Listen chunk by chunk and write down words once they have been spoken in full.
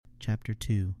Chapter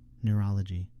 2,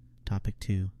 Neurology. Topic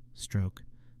 2, Stroke.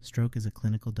 Stroke is a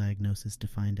clinical diagnosis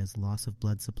defined as loss of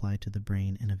blood supply to the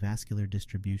brain and a vascular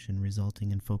distribution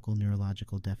resulting in focal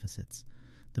neurological deficits.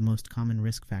 The most common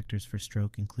risk factors for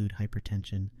stroke include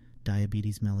hypertension,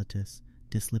 diabetes mellitus,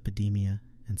 dyslipidemia,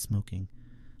 and smoking.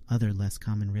 Other less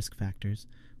common risk factors,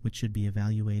 which should be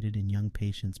evaluated in young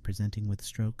patients presenting with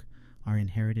stroke, are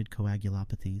inherited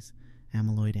coagulopathies,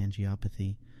 amyloid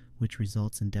angiopathy, which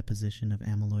results in deposition of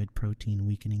amyloid protein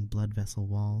weakening blood vessel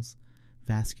walls,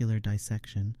 vascular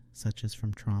dissection, such as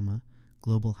from trauma,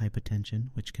 global hypotension,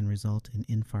 which can result in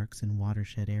infarcts in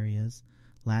watershed areas,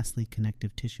 lastly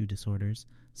connective tissue disorders,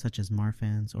 such as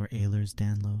Marfan's or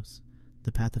Ehlers-Danlos.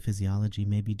 The pathophysiology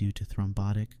may be due to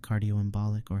thrombotic,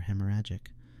 cardioembolic, or hemorrhagic.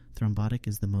 Thrombotic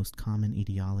is the most common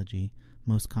etiology,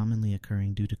 most commonly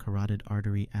occurring due to carotid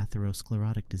artery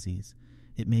atherosclerotic disease.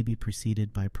 It may be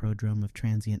preceded by prodrome of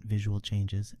transient visual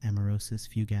changes, amaurosis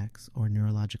fugax, or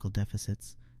neurological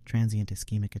deficits, transient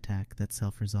ischemic attack that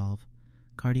self-resolve.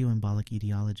 Cardioembolic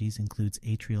etiologies includes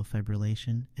atrial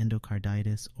fibrillation,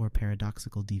 endocarditis, or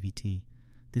paradoxical DVT.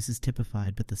 This is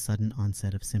typified by the sudden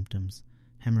onset of symptoms.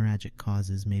 Hemorrhagic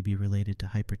causes may be related to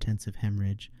hypertensive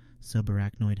hemorrhage,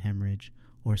 subarachnoid hemorrhage,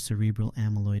 or cerebral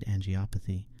amyloid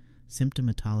angiopathy.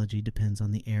 Symptomatology depends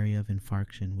on the area of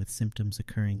infarction, with symptoms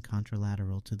occurring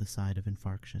contralateral to the side of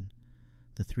infarction.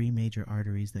 The three major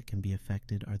arteries that can be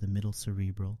affected are the middle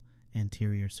cerebral,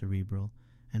 anterior cerebral,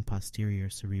 and posterior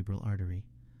cerebral artery.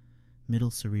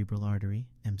 Middle cerebral artery,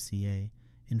 MCA,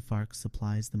 infarct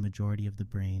supplies the majority of the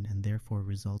brain and therefore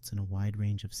results in a wide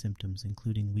range of symptoms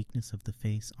including weakness of the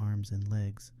face, arms, and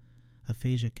legs.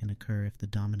 Aphasia can occur if the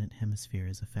dominant hemisphere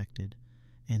is affected.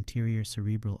 Anterior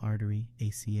cerebral artery,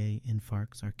 ACA,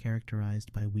 infarcts are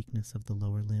characterized by weakness of the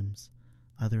lower limbs.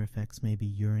 Other effects may be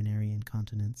urinary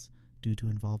incontinence due to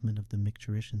involvement of the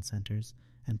micturition centers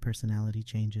and personality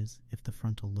changes if the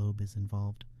frontal lobe is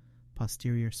involved.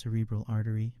 Posterior cerebral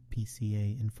artery,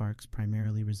 PCA, infarcts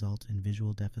primarily result in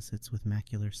visual deficits with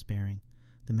macular sparing.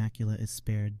 The macula is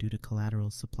spared due to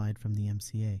collaterals supplied from the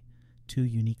MCA. Two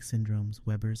unique syndromes,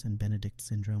 Weber's and Benedict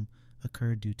syndrome,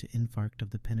 occur due to infarct of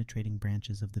the penetrating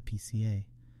branches of the PCA.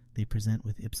 They present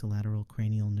with ipsilateral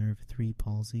cranial nerve 3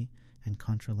 palsy and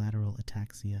contralateral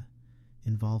ataxia.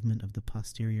 Involvement of the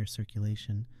posterior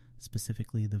circulation,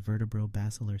 specifically the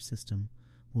vertebro-basilar system,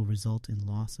 will result in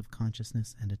loss of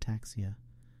consciousness and ataxia.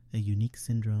 A unique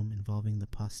syndrome involving the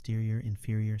posterior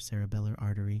inferior cerebellar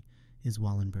artery is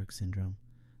Wallenberg syndrome.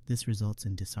 This results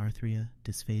in dysarthria,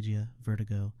 dysphagia,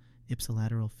 vertigo,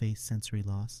 ipsilateral face sensory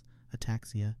loss,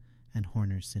 ataxia, and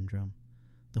Horner's syndrome.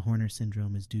 The Horner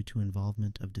syndrome is due to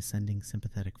involvement of descending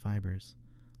sympathetic fibers.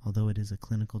 Although it is a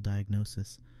clinical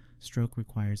diagnosis, stroke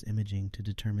requires imaging to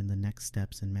determine the next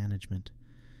steps in management.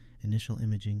 Initial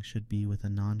imaging should be with a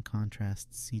non-contrast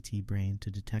CT brain to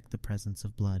detect the presence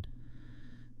of blood.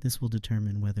 This will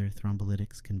determine whether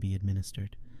thrombolytics can be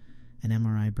administered. An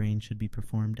MRI brain should be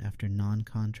performed after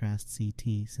non-contrast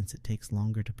CT since it takes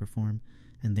longer to perform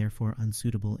and therefore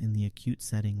unsuitable in the acute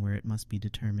setting where it must be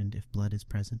determined if blood is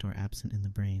present or absent in the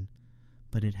brain.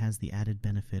 But it has the added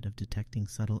benefit of detecting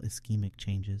subtle ischemic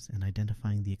changes and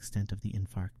identifying the extent of the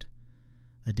infarct.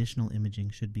 Additional imaging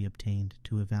should be obtained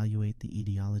to evaluate the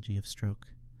etiology of stroke.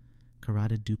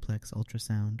 Carotid duplex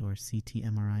ultrasound or CT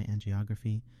MRI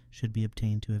angiography should be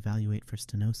obtained to evaluate for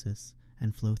stenosis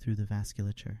and flow through the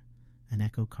vasculature. An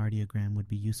echocardiogram would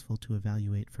be useful to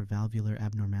evaluate for valvular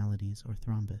abnormalities or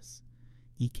thrombus.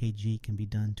 EKG can be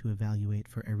done to evaluate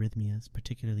for arrhythmias,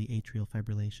 particularly atrial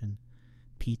fibrillation.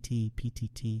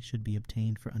 PT/PTT should be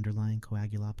obtained for underlying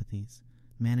coagulopathies.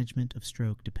 Management of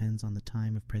stroke depends on the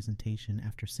time of presentation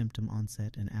after symptom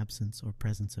onset and absence or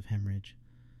presence of hemorrhage.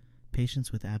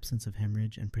 Patients with absence of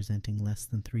hemorrhage and presenting less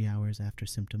than 3 hours after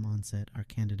symptom onset are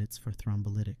candidates for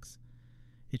thrombolytics.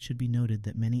 It should be noted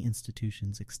that many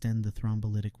institutions extend the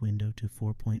thrombolytic window to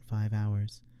 4.5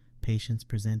 hours. Patients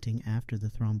presenting after the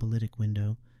thrombolytic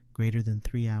window, greater than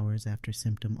 3 hours after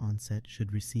symptom onset,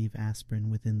 should receive aspirin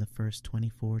within the first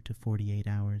 24 to 48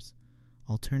 hours.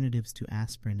 Alternatives to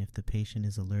aspirin if the patient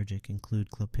is allergic include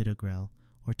clopidogrel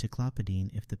or ticlopidine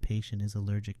if the patient is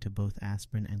allergic to both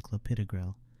aspirin and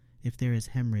clopidogrel. If there is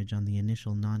hemorrhage on the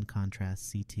initial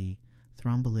non-contrast CT,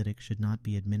 thrombolytic should not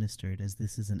be administered as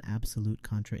this is an absolute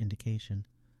contraindication.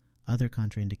 Other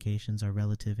contraindications are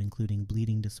relative, including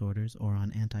bleeding disorders or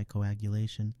on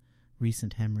anticoagulation,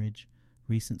 recent hemorrhage,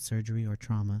 recent surgery or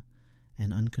trauma,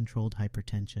 and uncontrolled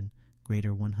hypertension,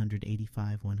 greater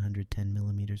 185-110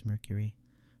 mm mercury.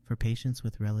 For patients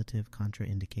with relative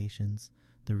contraindications,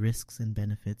 the risks and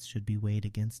benefits should be weighed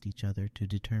against each other to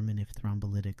determine if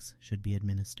thrombolytics should be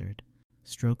administered.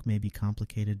 Stroke may be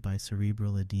complicated by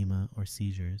cerebral edema or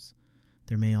seizures.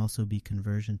 There may also be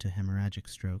conversion to hemorrhagic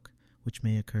stroke, which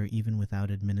may occur even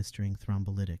without administering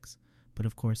thrombolytics, but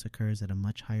of course occurs at a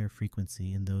much higher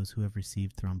frequency in those who have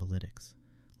received thrombolytics.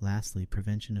 Lastly,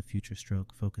 prevention of future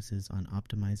stroke focuses on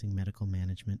optimizing medical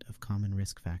management of common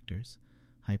risk factors: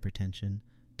 hypertension,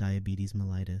 diabetes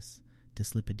mellitus,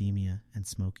 dyslipidemia, and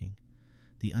smoking.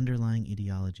 The underlying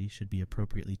etiology should be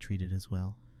appropriately treated as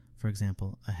well. For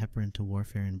example, a heparin to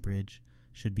warfarin bridge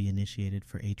should be initiated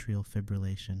for atrial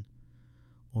fibrillation,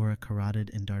 or a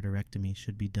carotid endarterectomy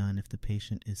should be done if the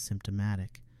patient is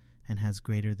symptomatic and has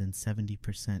greater than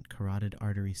 70% carotid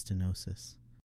artery stenosis.